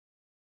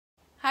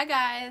Hi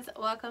guys,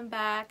 welcome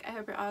back. I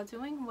hope you're all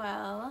doing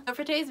well. So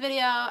for today's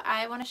video,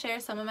 I want to share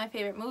some of my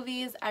favorite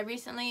movies. I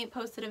recently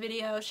posted a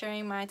video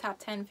sharing my top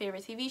 10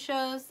 favorite TV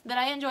shows that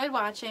I enjoyed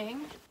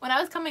watching. When I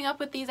was coming up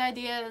with these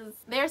ideas,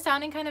 they're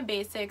sounding kind of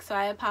basic, so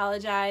I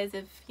apologize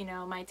if,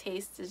 my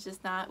taste is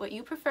just not what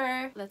you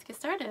prefer. Let's get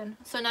started.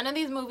 So none of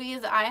these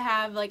movies I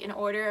have like an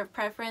order of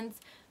preference,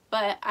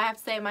 but I have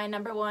to say my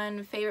number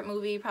one favorite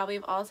movie probably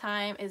of all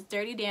time is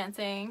Dirty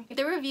Dancing.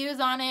 The reviews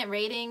on it,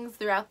 ratings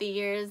throughout the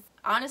years,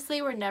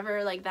 honestly were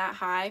never like that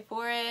high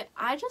for it.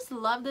 I just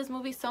love this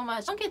movie so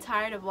much. I don't get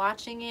tired of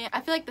watching it.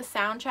 I feel like the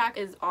soundtrack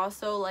is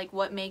also like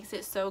what makes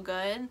it so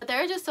good. But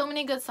there are just so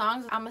many good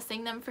songs. I'm gonna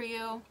sing them for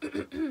you.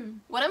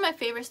 One of my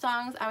favorite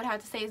songs I would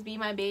have to say is Be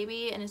My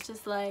Baby, and it's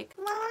just like,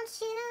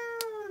 won't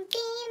you be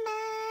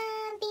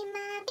my little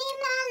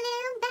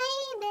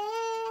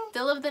baby.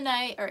 Still of the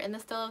Night, or In the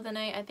Still of the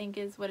Night, I think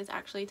is what it's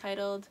actually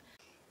titled.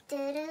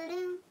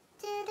 Do-do-do,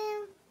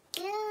 do-do,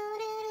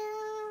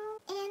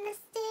 do-do-do, in the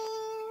still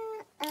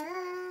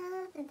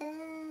of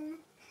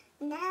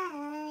the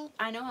night.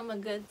 I know I'm a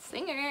good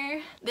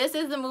singer. This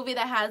is the movie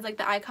that has like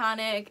the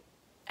iconic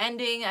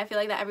ending I feel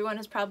like that everyone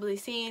has probably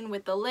seen,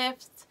 with the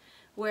lift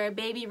where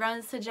Baby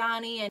runs to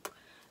Johnny, and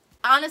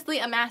honestly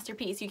a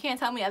masterpiece. You can't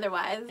tell me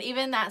otherwise.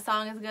 Even that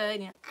song is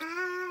good.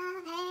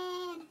 I've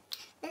had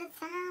the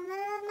time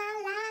of my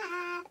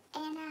life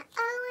and I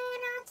owe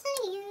it all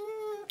to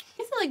you.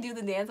 I used to like do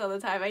the dance all the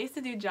time. I used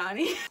to do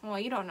Johnny. Well,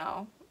 you don't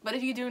know. But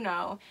if you do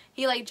know,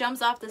 he like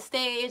jumps off the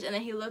stage and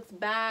then he looks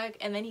back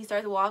and then he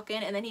starts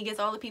walking and then he gets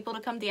all the people to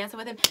come dancing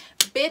with him.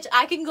 Bitch,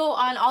 I can go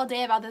on all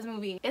day about this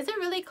movie. Is it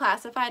really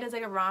classified as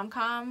like a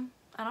rom-com?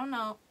 I don't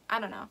know.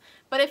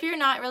 But if you're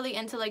not really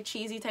into like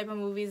cheesy type of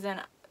movies,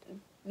 then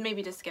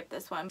maybe just skip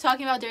this one.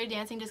 Talking about Dirty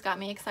Dancing just got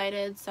me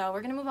excited, so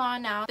we're gonna move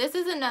on now. This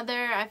is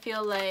another, I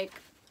feel like,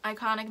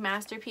 iconic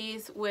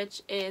masterpiece,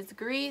 which is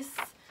Grease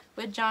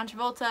with John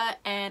Travolta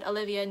and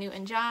Olivia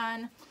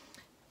Newton-John.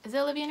 Is it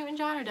Olivia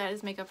Newton-John, or did I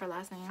just make up her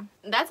last name?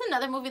 That's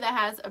another movie that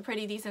has a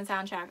pretty decent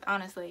soundtrack,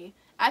 honestly.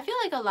 I feel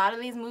like a lot of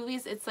these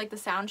movies, it's like the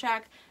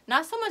soundtrack,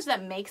 not so much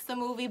that makes the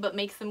movie, but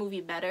makes the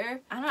movie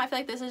better. I don't know, I feel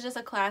like this is just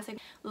a classic.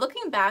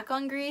 Looking back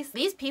on Grease,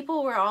 these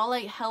people were all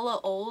like hella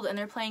old and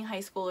they're playing high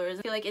schoolers.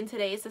 I feel like in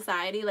today's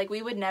society, like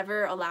we would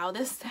never allow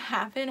this to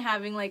happen,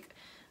 having like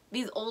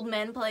these old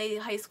men play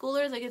high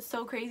schoolers. Like, it's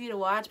so crazy to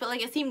watch, but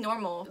like it seemed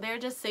normal. They're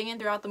just singing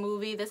throughout the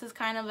movie. This is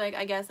kind of like,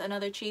 I guess,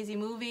 another cheesy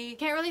movie.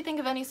 Can't really think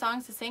of any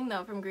songs to sing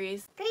though from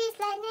Grease. Grease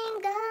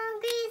lightning, go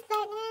Grease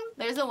lightning.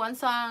 There's a one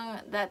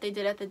song that they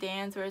did at the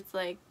dance where it's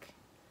like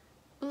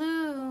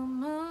Blue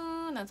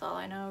Moon. That's all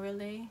I know,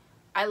 really.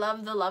 I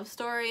love the love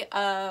story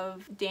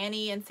of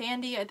Danny and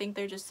Sandy. I think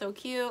they're just so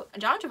cute.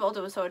 John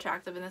Travolta was so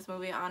attractive in this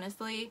movie,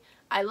 honestly.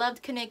 I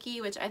loved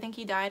Kaneki, which I think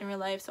he died in real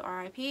life, so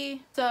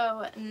R.I.P.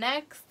 So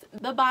next,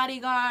 The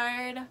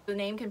Bodyguard. The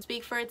name can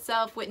speak for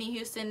itself. Whitney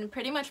Houston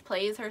pretty much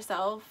plays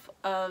herself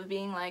of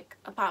being like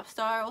a pop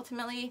star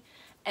ultimately.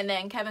 And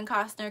then Kevin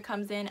Costner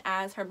comes in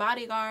as her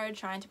bodyguard,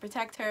 trying to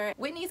protect her.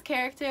 Whitney's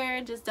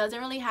character just doesn't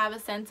really have a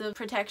sense of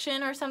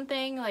protection or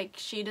something. Like,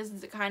 she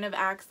just kind of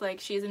acts like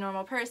she's a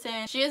normal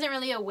person. She isn't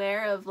really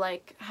aware of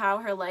like how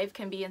her life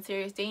can be in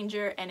serious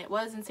danger, and it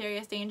was in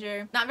serious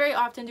danger. Not very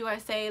often do I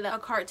say that a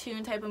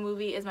cartoon type of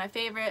movie is my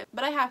favorite,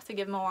 but I have to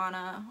give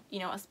Moana,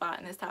 a spot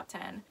in this top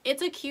 10.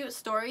 It's a cute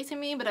story to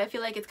me, but I feel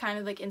like it's kind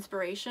of like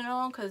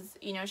inspirational because,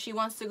 she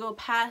wants to go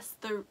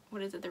past the,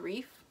 what is it, the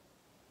reef?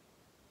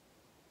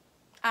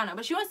 I don't know,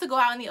 but she wants to go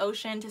out in the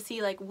ocean to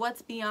see like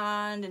what's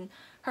beyond, and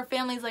her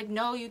family's like,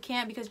 no, you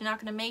can't because you're not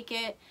gonna make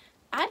it.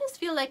 I just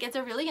feel like it's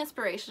a really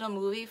inspirational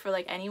movie for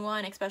like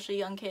anyone, especially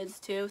young kids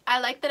too. I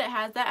like that it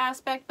has that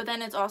aspect, but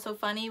then it's also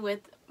funny with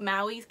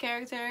Maui's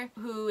character,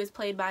 who is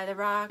played by The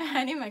Rock.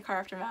 I named my car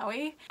after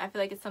Maui. I feel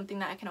like it's something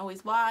that I can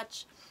always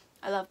watch.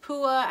 I love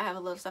Pua. I have a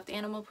little stuffed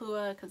animal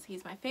Pua because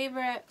he's my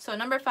favorite. So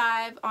number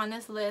 5 on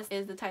this list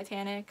is the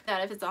Titanic.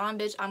 That if it's on,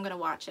 bitch, I'm gonna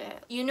watch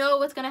it. You know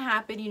what's gonna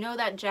happen. You know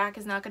that Jack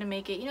is not gonna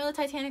make it. You know the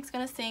Titanic's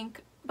gonna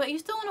sink, but you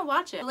still want to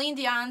watch it. Celine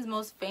Dion's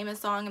most famous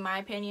song, in my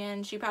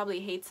opinion, she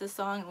probably hates this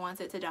song and wants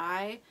it to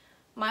die.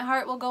 My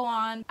Heart Will Go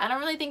On. I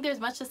don't really think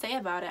there's much to say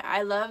about it.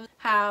 I love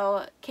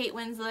how Kate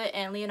Winslet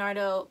and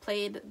Leonardo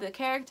played the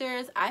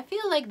characters. I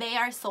feel like they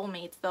are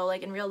soulmates though.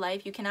 Like in real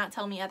life, you cannot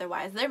tell me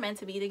otherwise. They're meant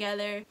to be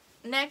together.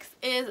 Next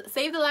is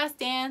Save the Last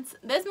Dance.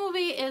 This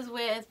movie is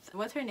with,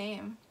 what's her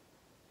name?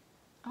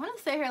 I want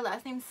to say her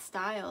last name's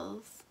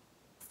Stiles.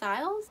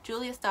 Stiles?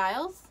 Julia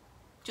Stiles?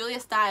 Julia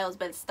Stiles,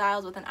 but it's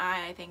Stiles with an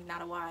I think,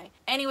 not a Y.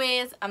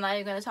 Anyways, I'm not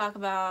even going to talk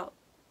about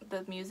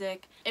the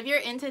music. If you're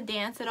into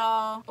dance at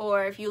all,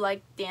 or if you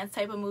like dance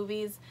type of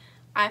movies,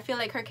 I feel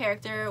like her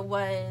character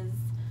was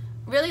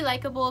really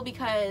likable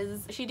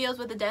because she deals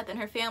with the death in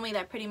her family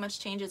that pretty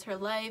much changes her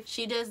life.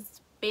 She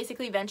just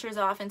basically ventures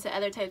off into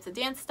other types of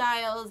dance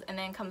styles and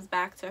then comes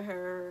back to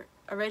her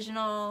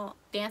original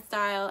dance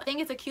style. I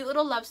think it's a cute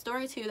little love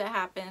story too that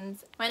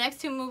happens. My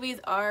next 2 movies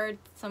are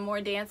some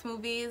more dance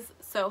movies.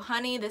 So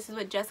Honey, this is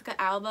with Jessica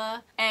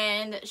Alba,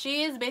 and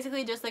she is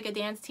basically just like a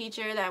dance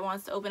teacher that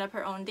wants to open up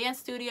her own dance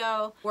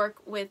studio, work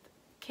with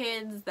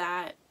kids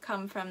that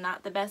come from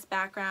not the best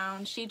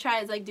background. She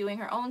tries like doing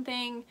her own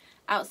thing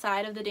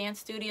outside of the dance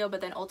studio,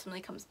 but then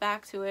ultimately comes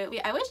back to it.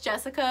 I wish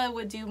Jessica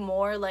would do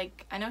more,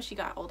 like, I know she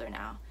got older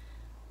now,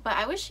 but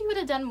I wish she would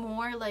have done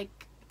more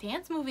like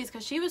dance movies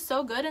because she was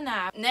so good in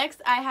that.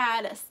 Next I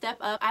had Step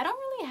Up. I don't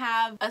really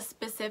have a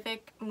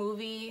specific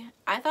movie.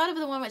 I thought of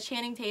the one with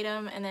Channing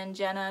Tatum and then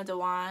Jenna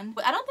Dewan,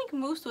 but I don't think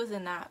Moose was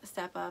in that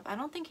Step Up. I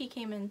don't think he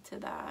came into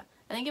that.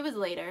 I think it was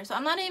later. So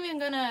I'm not even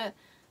gonna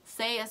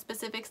say a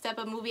specific Step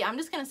Up movie. I'm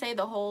just gonna say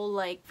the whole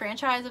like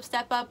franchise of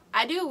Step Up.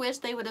 I do wish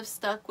they would have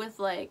stuck with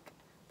like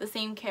the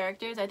same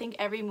characters. I think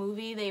every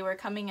movie they were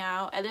coming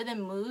out, other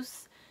than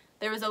Moose,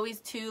 there was always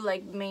two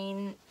like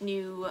main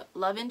new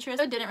love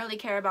interests. I didn't really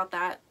care about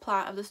that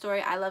plot of the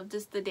story. I loved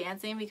just the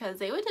dancing because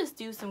they would just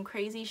do some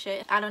crazy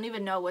shit. I don't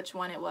even know which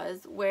one it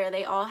was, where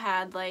they all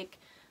had like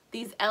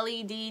these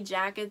LED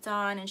jackets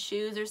on and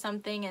shoes or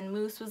something, and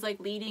Moose was like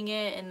leading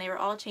it, and they were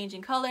all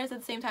changing colors at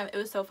the same time. It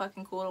was so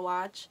fucking cool to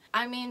watch.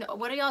 I mean,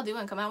 what are y'all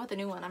doing? Come out with a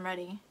new one. I'm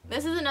ready.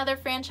 This is another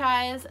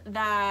franchise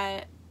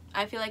that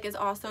I feel like is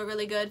also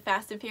really good,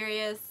 Fast and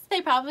Furious.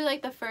 They probably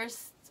like the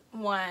first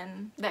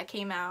one that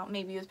came out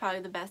maybe was probably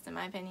the best in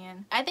my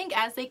opinion. I think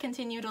as they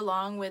continued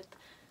along with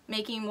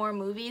making more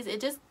movies, it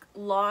just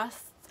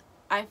lost,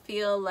 I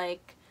feel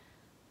like,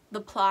 the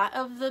plot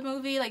of the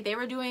movie. Like they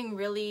were doing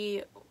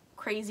really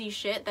crazy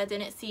shit that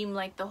didn't seem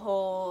like the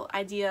whole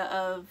idea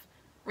of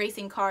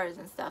racing cars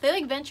and stuff. They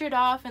like ventured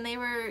off and they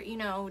were, you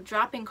know,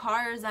 dropping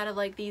cars out of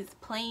like these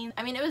planes.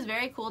 I mean, it was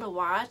very cool to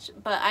watch,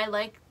 but I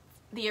liked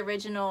the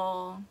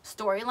original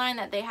storyline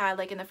that they had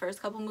like in the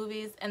first couple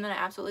movies, and then I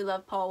absolutely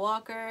love Paul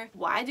Walker.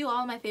 Why do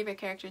all my favorite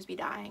characters be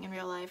dying in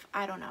real life?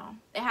 I don't know.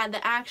 It had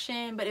the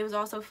action, but it was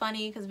also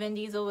funny because Vin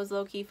Diesel was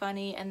low-key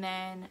funny, and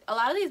then a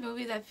lot of these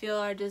movies I feel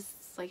are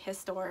just like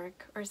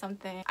historic or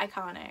something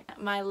iconic.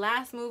 My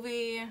last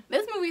movie,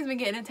 this movie's been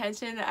getting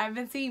attention. I've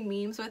been seeing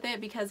memes with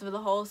it because of the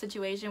whole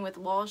situation with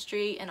Wall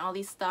Street and all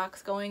these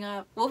stocks going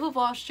up. Wolf of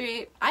Wall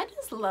Street. I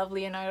just love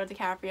Leonardo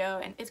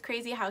DiCaprio, and it's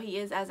crazy how he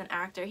is as an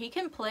actor. He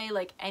can play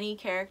like any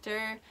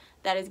character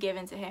that is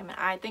given to him, and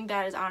I think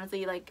that is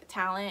honestly like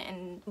talent.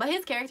 And but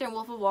his character in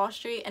Wolf of Wall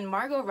Street, and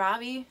Margot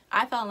Robbie,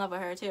 I fell in love with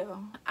her too.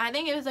 I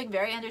think it was like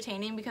very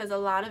entertaining because a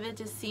lot of it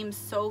just seems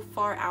so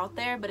far out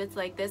there, but it's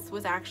like this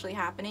was actually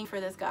happening for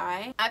this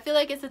guy. I feel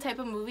like it's the type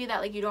of movie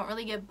that like you don't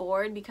really get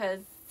bored because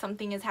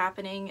something is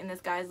happening in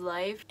this guy's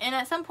life, and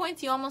at some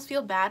points you almost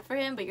feel bad for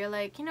him, but you're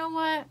like, you know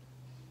what,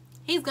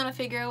 he's gonna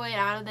figure a way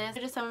out of this.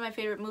 They're just some of my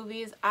favorite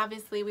movies.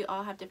 Obviously we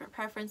all have different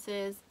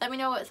preferences. Let me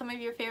know what some of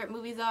your favorite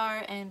movies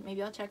are, and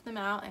maybe I'll check them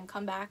out and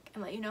come back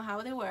and let you know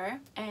how they were.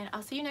 And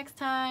I'll see you next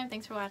time.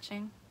 Thanks for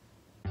watching.